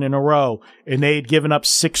 lost 7 in a row, and they had given up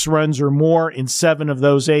 6 runs or more in 7 of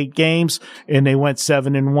those 8 games, and they went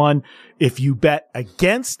 7-1. If you bet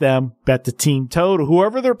against them, bet the team total,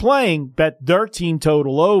 whoever they're playing, bet their team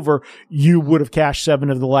total over, you would have cashed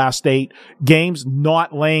 7 of the last 8 games,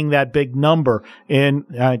 not laying that big number. And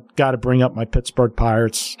I got to bring up my Pittsburgh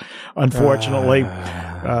Pirates. Unfortunately,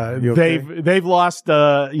 okay? they've lost,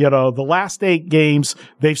 the last 8 games,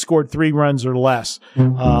 they've scored 3 runs or less.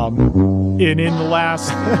 And in the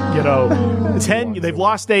last, 10, they've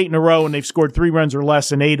lost 8 in a row and they've scored 3 runs or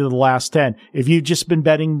less in 8 of the last 10. If you've just been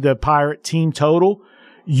betting the Pirate team total,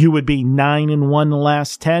 you would be 9-1 the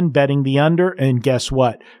last 10 betting the under. And guess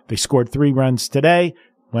what? They scored 3 runs today,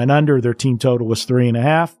 went under. Their team total was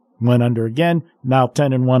 3.5, went under again. Now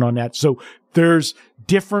 10-1 on that. So there's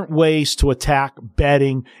different ways to attack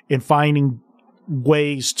betting and finding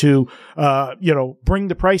ways to, bring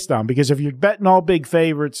the price down. Because if you're betting all big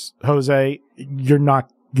favorites, Jose, you're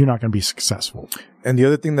not going to be successful. And the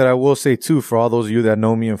other thing that I will say too, for all those of you that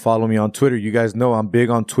know me and follow me on Twitter, you guys know I'm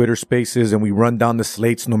big on Twitter Spaces, and we run down the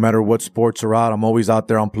slates no matter what sports are out. I'm always out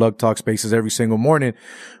there on Plug Talk Spaces every single morning.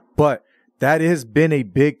 But that has been a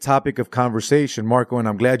big topic of conversation, Marco, and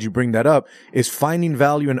I'm glad you bring that up, is finding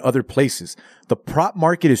value in other places. The prop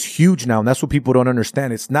market is huge now, and that's what people don't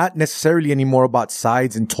understand. It's not necessarily anymore about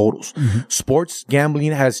sides and totals. Mm-hmm. Sports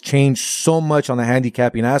gambling has changed so much on the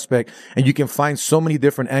handicapping aspect, and you can find so many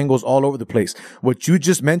different angles all over the place. What you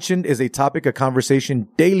just mentioned is a topic of conversation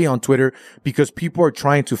daily on Twitter because people are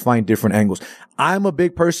trying to find different angles. I'm a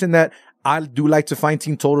big person that I do like to find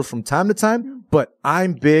team totals from time to time, but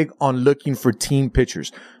I'm big on looking for team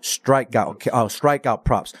pitchers, strikeout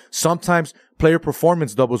props. Sometimes player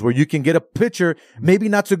performance doubles where you can get a pitcher, maybe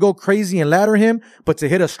not to go crazy and ladder him, but to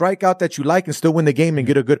hit a strikeout that you like and still win the game and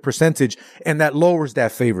get a good percentage. And that lowers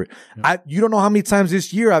that favorite. Yeah. You don't know how many times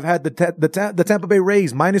this year I've had the Tampa Bay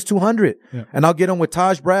Rays minus 200, and I'll get them with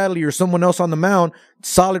Taj Bradley or someone else on the mound,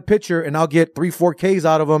 solid pitcher, and I'll get 3-4 Ks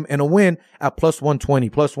out of them and a win at plus 120,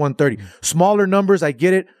 plus 130. Smaller numbers, I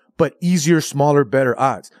get it, but easier, smaller, better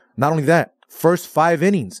odds. Not only that, first 5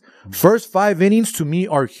 innings. First 5 innings to me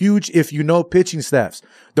are huge if you know pitching staffs.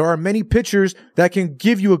 There are many pitchers that can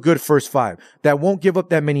give you a good first 5 that won't give up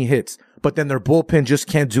that many hits, but then their bullpen just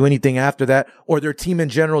can't do anything after that, or their team in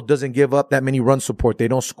general doesn't give up that many run support. They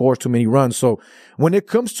don't score too many runs. So when it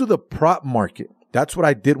comes to the prop market, that's what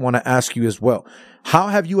I did want to ask you as well. How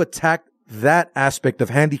have you attacked that aspect of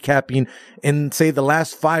handicapping in, say, the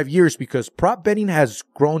last 5 years? Because prop betting has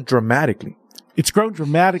grown dramatically. It's grown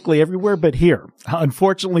dramatically everywhere but here,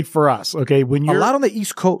 unfortunately for us. Okay, when you're a lot on the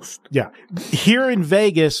East Coast. Yeah. Here in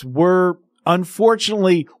Vegas, we're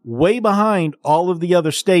unfortunately way behind all of the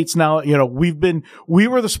other states. Now, we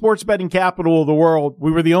were the sports betting capital of the world. We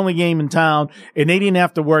were the only game in town, and they didn't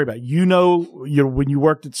have to worry about it. When you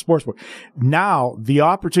worked at the sports book. Now, the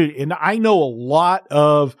opportunity, and I know a lot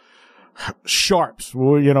of sharps,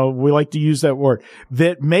 we like to use that word,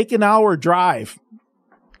 that make an hour drive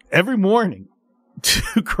every morning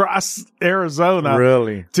to cross Arizona,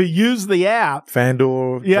 really, to use the app,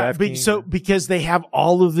 FanDuel, because they have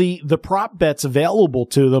all of the prop bets available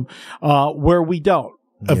to them, where we don't.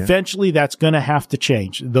 Yeah. Eventually, that's going to have to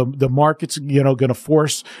change. The market's going to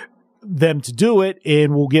force them to do it,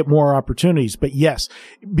 and we'll get more opportunities. But yes,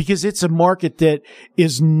 because it's a market that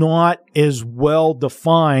is not as well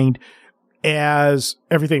defined as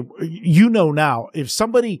everything. Now, if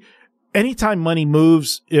somebody, anytime money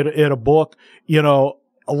moves at a book, a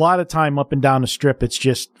lot of time up and down the strip, it's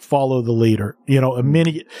just follow the leader. A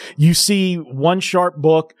minute you see one sharp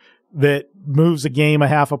book that moves a game a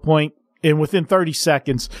half a point, And within 30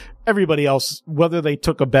 seconds, everybody else, whether they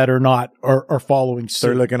took a bet or not, are following suit.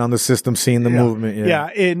 They're looking on the system, seeing the movement. Yeah.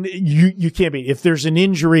 And you can't be. If there's an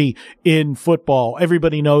injury in football,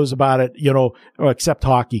 everybody knows about it, except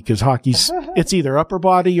hockey, because hockey's, it's either upper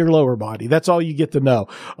body or lower body. That's all you get to know,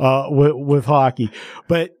 with hockey.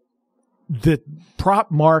 But the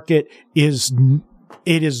prop market is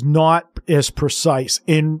not as precise.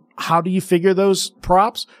 And how do you figure those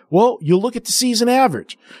props? Well, you look at the season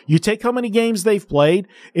average. You take how many games they've played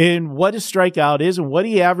and what his strikeout is and what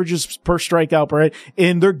he averages per strikeout per head,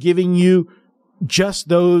 and they're giving you just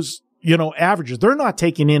those, averages. They're not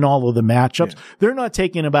taking in all of the matchups. Yeah. They're not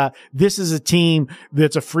taking about, this is a team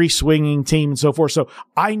that's a free swinging team and so forth. So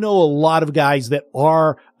I know a lot of guys that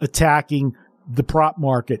are attacking the prop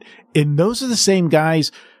market, and those are the same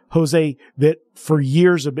guys, Jose, that for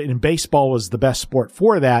years have been, and baseball was the best sport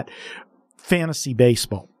for that, fantasy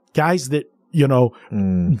baseball. Guys that,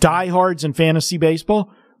 diehards in fantasy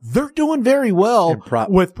baseball, they're doing very well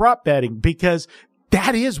with prop betting, because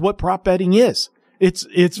that is what prop betting is. It's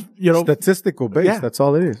statistical based. Yeah. That's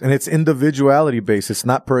all it is. And it's individuality based. It's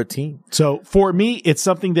not per team. So for me, it's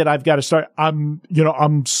something that I've got to start. I'm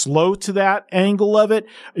slow to that angle of it.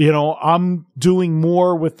 I'm doing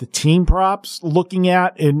more with the team props, looking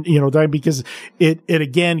at, and, because it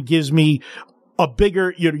again gives me a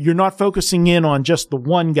bigger, you're not focusing in on just the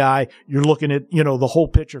one guy. You're looking at, the whole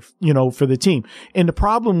picture, for the team. And the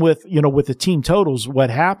problem with the team totals, what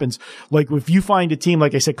happens, like if you find a team,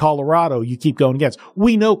 like I said, Colorado, you keep going against.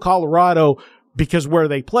 We know Colorado, because where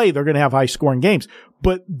they play, they're going to have high scoring games.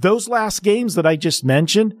 But those last games that I just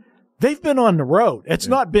mentioned, they've been on the road. It's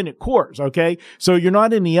not been at Coors. Okay. So you're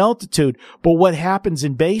not in the altitude. But what happens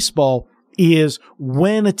in baseball is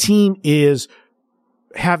when a team is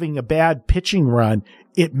having a bad pitching run,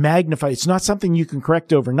 it magnifies. It's not something you can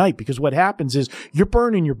correct overnight, because what happens is you're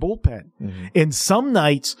burning your bullpen. Mm-hmm. And some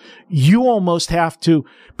nights you almost have to,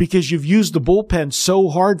 because you've used the bullpen so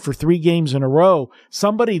hard for 3 games in a row,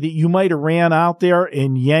 somebody that you might have ran out there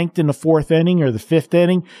and yanked in the 4th inning or the 5th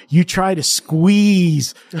inning, you try to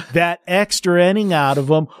squeeze that extra inning out of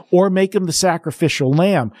them or make them the sacrificial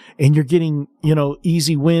lamb. And you're getting,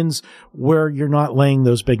 easy wins where you're not laying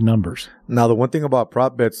those big numbers. Now, the one thing about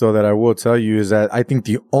prop bets, though, that I will tell you is that I think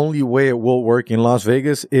the only way it will work in Las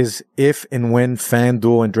Vegas is if and when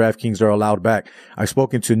FanDuel and DraftKings are allowed back. I've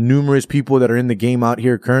spoken to numerous people that are in the game out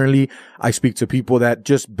here currently. I speak to people that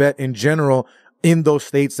just bet in general in those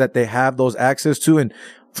states that they have those access to. And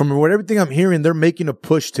from everything I'm hearing, they're making a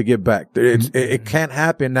push to get back. It can't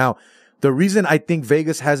happen. Now, the reason I think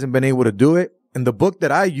Vegas hasn't been able to do it, and the book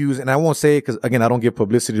that I use, and I won't say it because, again, I don't give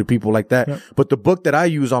publicity to people like that, but the book that I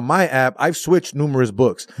use on my app, I've switched numerous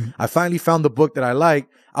books. I finally found the book that I like.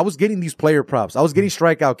 I was getting these player props. I was getting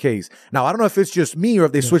strikeout Ks. Now, I don't know if it's just me or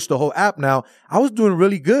if they switched the whole app now. I was doing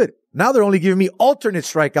really good. Now they're only giving me alternate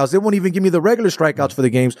strikeouts. They won't even give me the regular strikeouts for the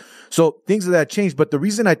games. So things of that changed. But the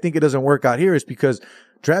reason I think it doesn't work out here is because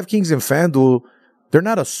DraftKings and FanDuel, they're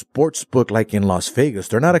not a sports book like in Las Vegas.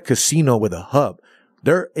 They're not a casino with a hub.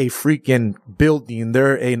 They're a freaking building.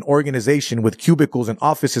 They're an organization with cubicles and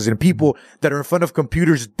offices and people that are in front of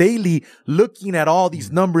computers daily looking at all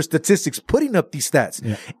these numbers, statistics, putting up these stats.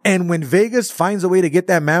 Yeah. And when Vegas finds a way to get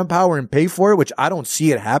that manpower and pay for it, which I don't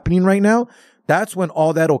see it happening right now, that's when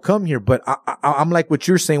all that'll come here. But I'm like what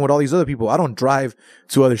you're saying with all these other people. I don't drive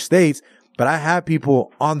to other states, but I have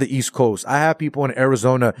people on the East Coast. I have people in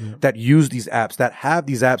Arizona that use these apps, that have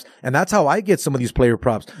these apps. And that's how I get some of these player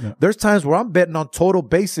props. Yeah. There's times where I'm betting on total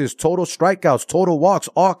bases, total strikeouts, total walks,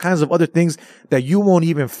 all kinds of other things that you won't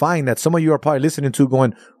even find, that some of you are probably listening to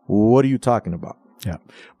going, what are you talking about? Yeah.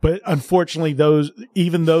 But unfortunately,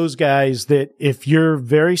 even those guys that if you're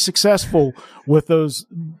very successful with those,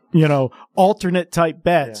 alternate type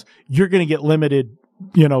bets, you're going to get limited,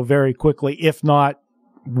 very quickly. If not,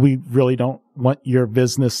 we really don't want your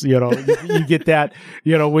business. You get that,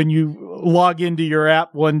 when you log into your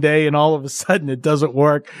app one day and all of a sudden it doesn't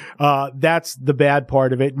work. That's the bad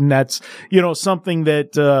part of it. And that's, something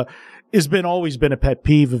that, always been a pet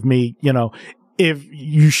peeve of me,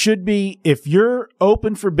 if you're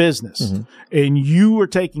open for business and you are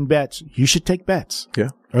taking bets, you should take bets. Yeah.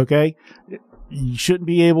 Okay. You shouldn't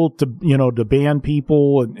be able to, to ban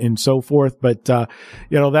people and so forth. But,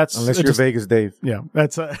 that's unless you're Vegas Dave. Yeah.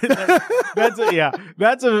 That's a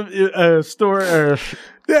story or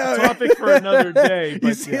a topic for another day.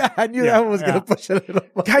 But, see, I knew that one was going to push a little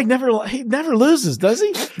more. Guy never loses, does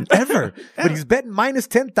he? Ever. But he's betting minus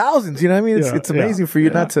 10,000s. You know what I mean? It's amazing for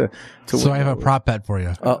you not to So win. I have a prop bet for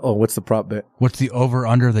you. What's the prop bet? What's the over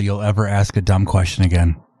under that you'll ever ask a dumb question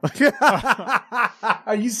again?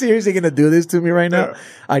 Are you seriously going to do this to me right now?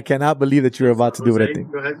 I cannot believe that you're about to do what I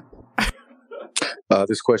think. Go ahead.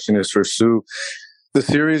 This question is for Sue. The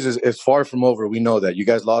series is far from over. We know that. You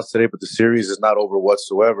guys lost today, but the series is not over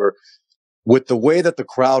whatsoever. With the way that the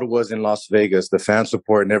crowd was in Las Vegas, the fan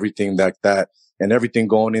support and everything like that, and everything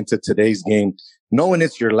going into today's game, knowing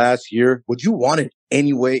it's your last year, would you want it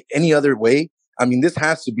any other way? I mean, this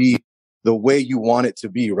has to be the way you want it to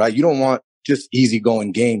be, right? You don't want just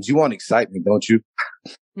easygoing games. You want excitement, don't you?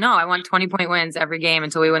 No, I want 20-point wins every game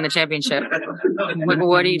until we win the championship.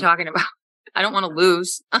 What are you talking about? I don't want to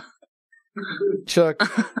lose. Chuck.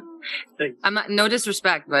 I'm not, no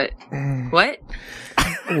disrespect, but what?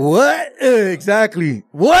 What? Exactly.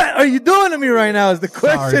 What are you doing to me right now is the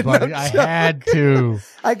question. Sorry, buddy. I had to.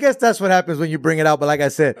 I guess that's what happens when you bring it out. But like I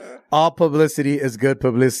said, all publicity is good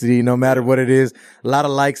publicity, no matter what it is. A lot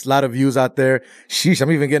of likes, a lot of views out there. Sheesh,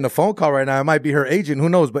 I'm even getting a phone call right now. It might be her agent. Who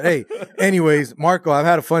knows? But hey, anyways, Marco, I've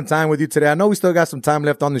had a fun time with you today. I know we still got some time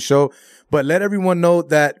left on the show, but let everyone know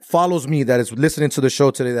that follows me, that is listening to the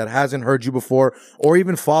show today, that hasn't heard you before or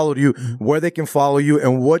even followed you, where they can follow you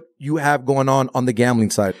and what you have going on the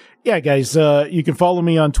gambling side. Yeah, guys, you can follow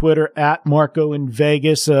me on Twitter at Marco in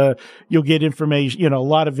Vegas. You'll get information, a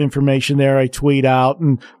lot of information there. I tweet out,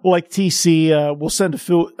 and like TC, we'll send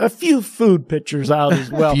a few food pictures out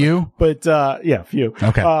as well. Few? But, yeah, few.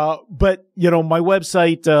 Okay. But, my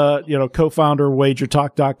website, co-founder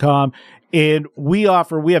wagertalk.com, and we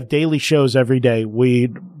have daily shows every day.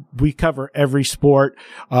 We cover every sport.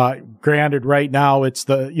 Granted, right now it's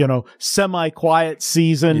the, semi-quiet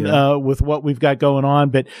season, with what we've got going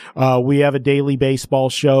on, but, we have a daily baseball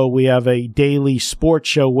show. We have a daily sports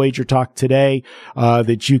show, Wager Talk Today,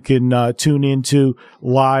 that you can, tune into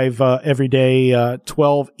live, every day,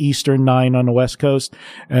 12 Eastern, 9 on the West Coast.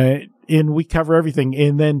 And we cover everything.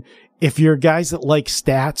 And then, if you're guys that like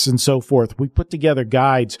stats and so forth, we put together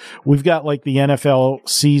guides. We've got like the NFL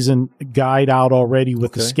season guide out already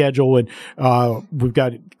with the schedule, and we've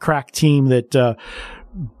got a crack team that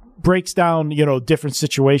breaks down, different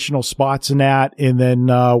situational spots in that. And then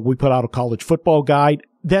we put out a college football guide.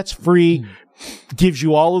 That's free. Gives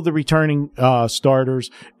you all of the returning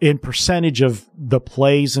starters in percentage of the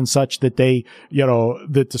plays and such that they,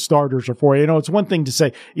 that the starters are for. It's one thing to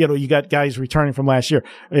say, you got guys returning from last year.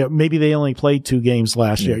 Maybe they only played 2 games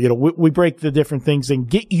last year. We break the different things and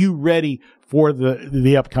get you ready for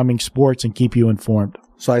the upcoming sports and keep you informed.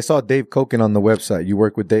 So I saw Dave Koken on the website. You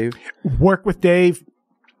work with Dave? Work with Dave.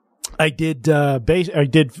 I did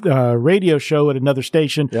radio show at another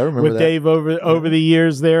station with Dave over the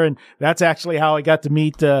years there, and that's actually how I got to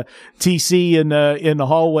meet TC in the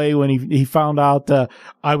hallway when he found out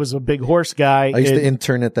I was a big horse guy. I used to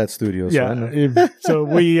intern at that studio. So I know. So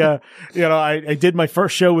we I did my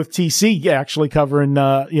first show with TC actually covering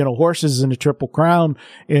horses in the Triple Crown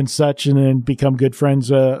and such, and then become good friends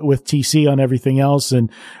with TC on everything else, and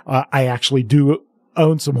I actually do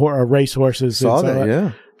own some race horses. Saw that,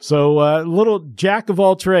 yeah. So, little jack of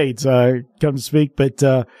all trades, come to speak. But,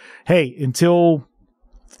 hey, until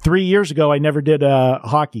 3 years ago, I never did,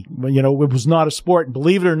 hockey. It was not a sport. And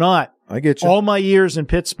believe it or not, I get you. All my years in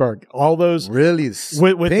Pittsburgh, all those really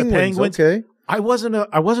with the Penguins. Okay. I wasn't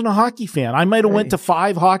a hockey fan. I might have went to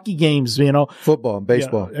 5 hockey games, Football and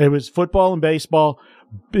baseball. It was football and baseball.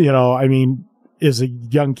 As a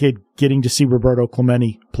young kid getting to see Roberto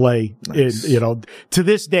Clemente play, nice. To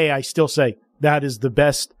this day, I still say, that is the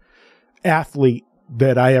best athlete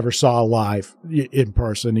that I ever saw live in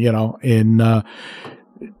person,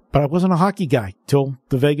 but I wasn't a hockey guy till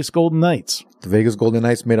the Vegas Golden Knights. The Vegas Golden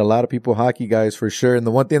Knights made a lot of people hockey guys for sure. And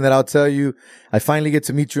the one thing that I'll tell you, I finally get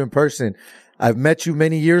to meet you in person. I've met you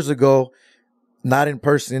many years ago, not in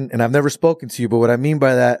person, and I've never spoken to you. But what I mean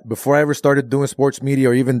by that, before I ever started doing sports media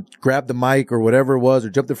or even grabbed the mic or whatever it was or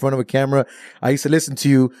jumped in front of a camera, I used to listen to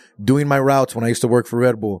you doing my routes when I used to work for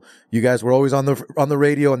Red Bull. You guys were always on the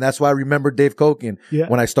radio, and that's why I remember Dave Koken. Yeah.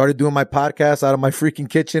 When I started doing my podcast out of my freaking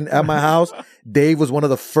kitchen at my house, Dave was one of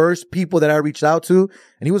the first people that I reached out to,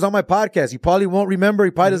 and he was on my podcast. He probably won't remember.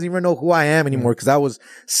 He probably doesn't even know who I am anymore because that was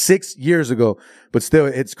 6 years ago. But still,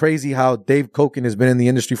 it's crazy how Dave Koken has been in the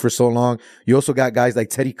industry for so long. You also got guys like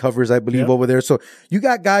Teddy Covers, I believe, over there. So you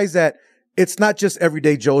got guys that it's not just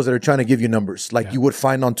everyday Joes that are trying to give you numbers like you would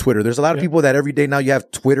find on Twitter. There's a lot of people that every day now you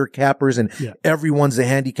have Twitter cappers, and everyone's a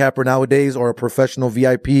handicapper nowadays or a professional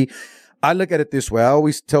VIP. I look at it this way. I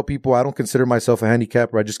always tell people I don't consider myself a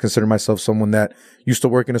handicapper. I just consider myself someone that used to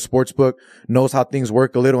work in a sports book, knows how things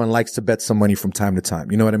work a little, and likes to bet some money from time to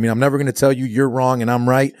time. You know what I mean? I'm never going to tell you you're wrong and I'm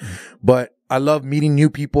right, but I love meeting new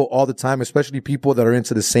people all the time, especially people that are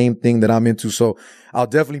into the same thing that I'm into. So I'll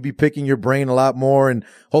definitely be picking your brain a lot more and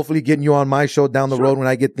hopefully getting you on my show down the road when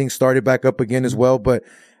I get things started back up again as well. But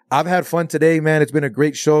I've had fun today, man. It's been a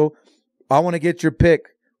great show. I want to get your pick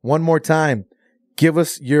one more time. Give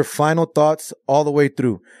us your final thoughts all the way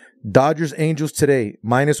through. Dodgers Angels today,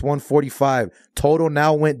 minus 145. Total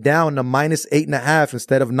now went down to minus 8.5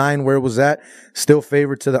 instead of 9 where it was at. Still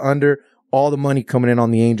favored to the under. All the money coming in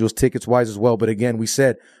on the Angels, tickets wise as well. But again, we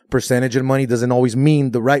said percentage of money doesn't always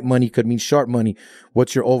mean the right money, could mean sharp money.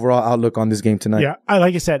 What's your overall outlook on this game tonight? Yeah,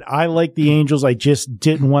 like I said, I like the Angels. I just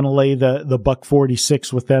didn't want to lay the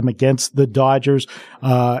 $1.46 with them against the Dodgers.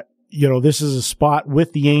 This is a spot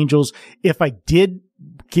with the Angels. If I did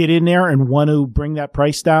get in there and want to bring that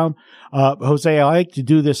price down, Jose, I like to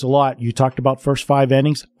do this a lot. You talked about first 5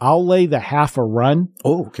 innings. I'll lay the half a run.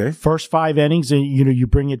 Oh, okay. First 5 innings, and you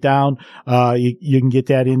bring it down. You can get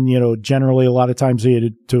that in, generally a lot of times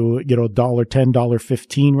to $1.10,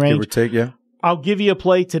 $1.15 range. Give or take, yeah. I'll give you a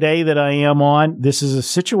play today that I am on. This is a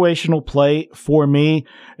situational play for me,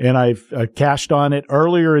 and I've cashed on it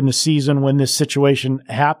earlier in the season when this situation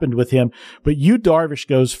happened with him. But Darvish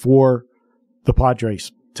goes for the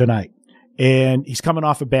Padres tonight, and he's coming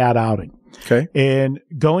off a bad outing. Okay. And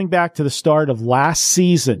going back to the start of last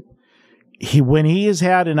season, when he has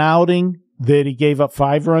had an outing that he gave up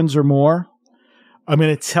 5 runs or more, I'm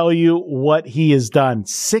going to tell you what he has done.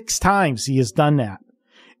 6 times he has done that.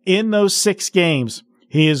 In those 6 games,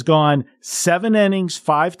 he has gone 7 innings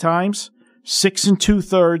 5 times, 6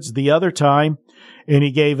 2/3 the other time, and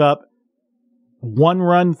he gave up 1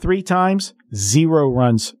 run 3 times, 0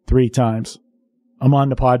 runs 3 times. I'm on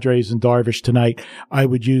the Padres and Darvish tonight. I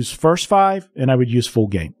would use first 5, and I would use full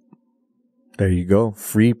game. There you go.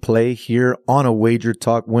 Free play here on a Wager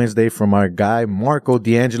Talk Wednesday from our guy, Marco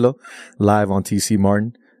D'Angelo, live on TC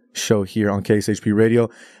Martin show here on KSHP Radio.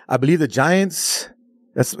 I believe the Giants...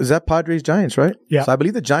 Is that Padres Giants, right? Yeah. So I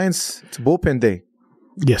believe the Giants, it's bullpen day.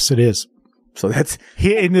 Yes, it is. So that's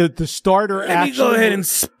the starter. Let me go ahead and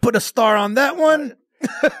put a star on that one.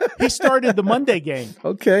 He started the Monday game.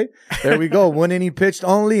 Okay. There we go. 1 inning pitched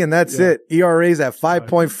only, and that's it. ERA's at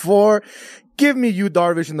 5.4. Give me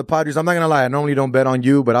Darvish and the Padres. I'm not going to lie. I normally don't bet on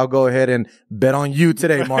you, but I'll go ahead and bet on you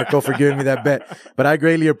today, Marco, for giving me that bet. But I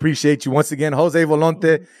greatly appreciate you. Once again, Jose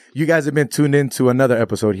Volonte, you guys have been tuned in to another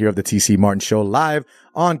episode here of the TC Martin Show live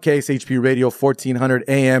on KSHP Radio, 1400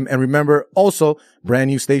 AM. And remember, also, brand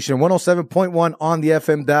new station, 107.1 on the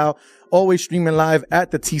FM dial. Always streaming live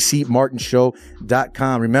at the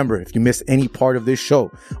tcmartinshow.com. Remember, if you miss any part of this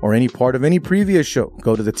show or any part of any previous show,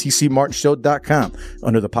 go to the tcmartinshow.com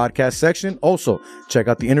under the podcast section. Also, check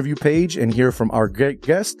out the interview page and hear from our great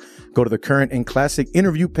guest. Go to the current and classic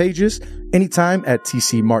interview pages anytime at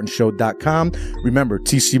tcmartinshow.com. Remember,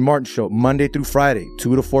 TC Martin Show, Monday through Friday,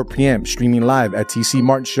 2 to 4 p.m., streaming live at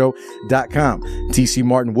tcmartinshow.com. TC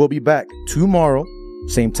Martin will be back tomorrow,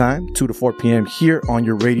 same time, 2 to 4 p.m. here on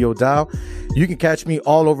your radio dial. You can catch me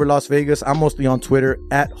all over Las Vegas. I'm mostly on Twitter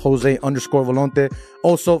at Jose_Volonte.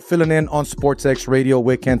 Also filling in on SportsX Radio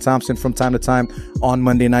with Ken Thompson from time to time on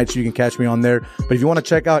Monday nights. You can catch me on there. But if you want to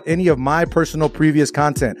check out any of my personal previous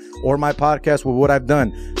content or my podcast with what I've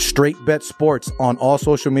done, Straight Bet Sports on all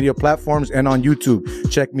social media platforms and on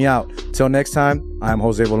YouTube. Check me out. Till next time, I'm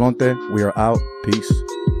Jose Volonte. We are out. Peace.